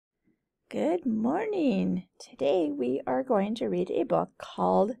Good morning. Today we are going to read a book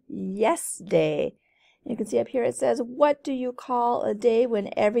called Yes Day. You can see up here it says, what do you call a day when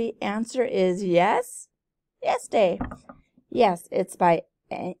every answer is yes? Yes Day. Yes, it's by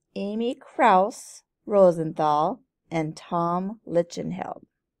Amy Krouse Rosenthal and Tom Lichtenheld.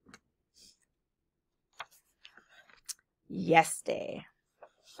 Yes Day.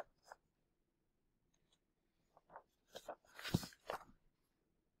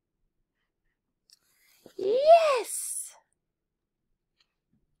 Yes!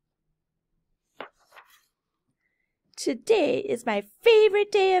 Today is my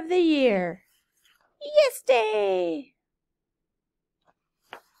favorite day of the year. Yes Day!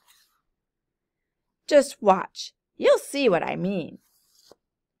 Just watch. You'll see what I mean.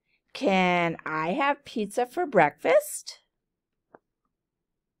 Can I have pizza for breakfast?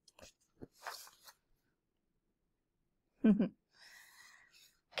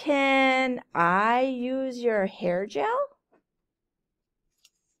 Can I use your hair gel?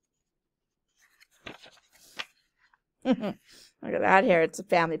 Look at that hair. It's a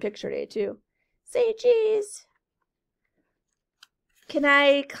family picture day, too. Say cheese. Can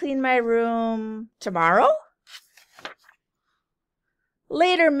I clean my room tomorrow?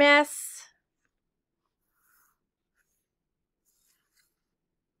 Later, miss.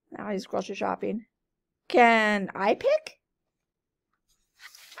 Now he's grocery shopping. Can I pick?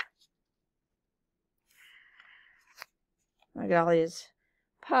 Look at all these.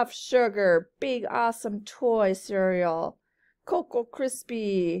 Puff Sugar, Big Awesome Toy Cereal, Cocoa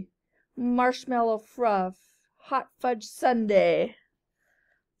Crispy, Marshmallow Fluff, Hot Fudge Sundae.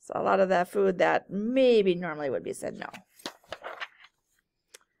 So a lot of that food that maybe normally would be said no.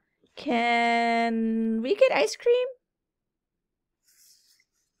 Can we get ice cream?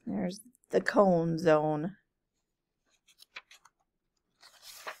 There's the cone zone.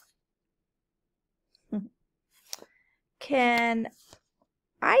 Can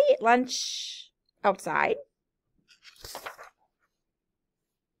I eat lunch outside?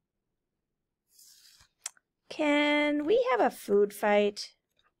 Can we have a food fight?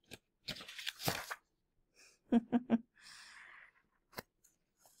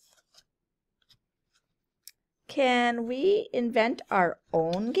 Can we invent our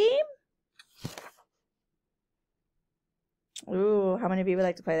own game? Ooh, how many of you would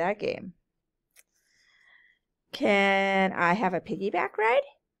like to play that game? Can I have a piggyback ride?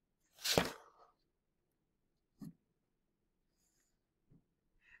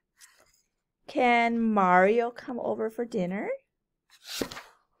 Can Mario come over for dinner?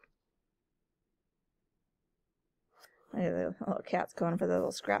 The little cat's going for the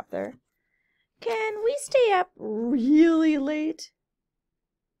little scrap there. Can we stay up really late?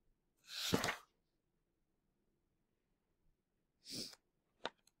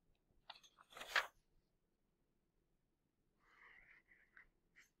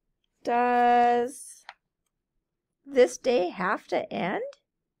 Does this day have to end?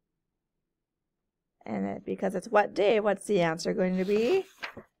 And because it's what day, what's the answer going to be?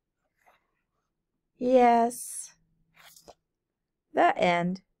 Yes. The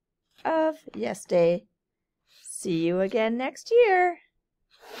end of Yes Day. See you again next year.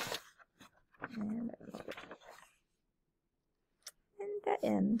 And the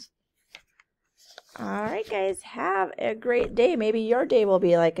end. All right, guys, have a great day. Maybe your day will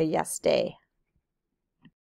be like a yes day.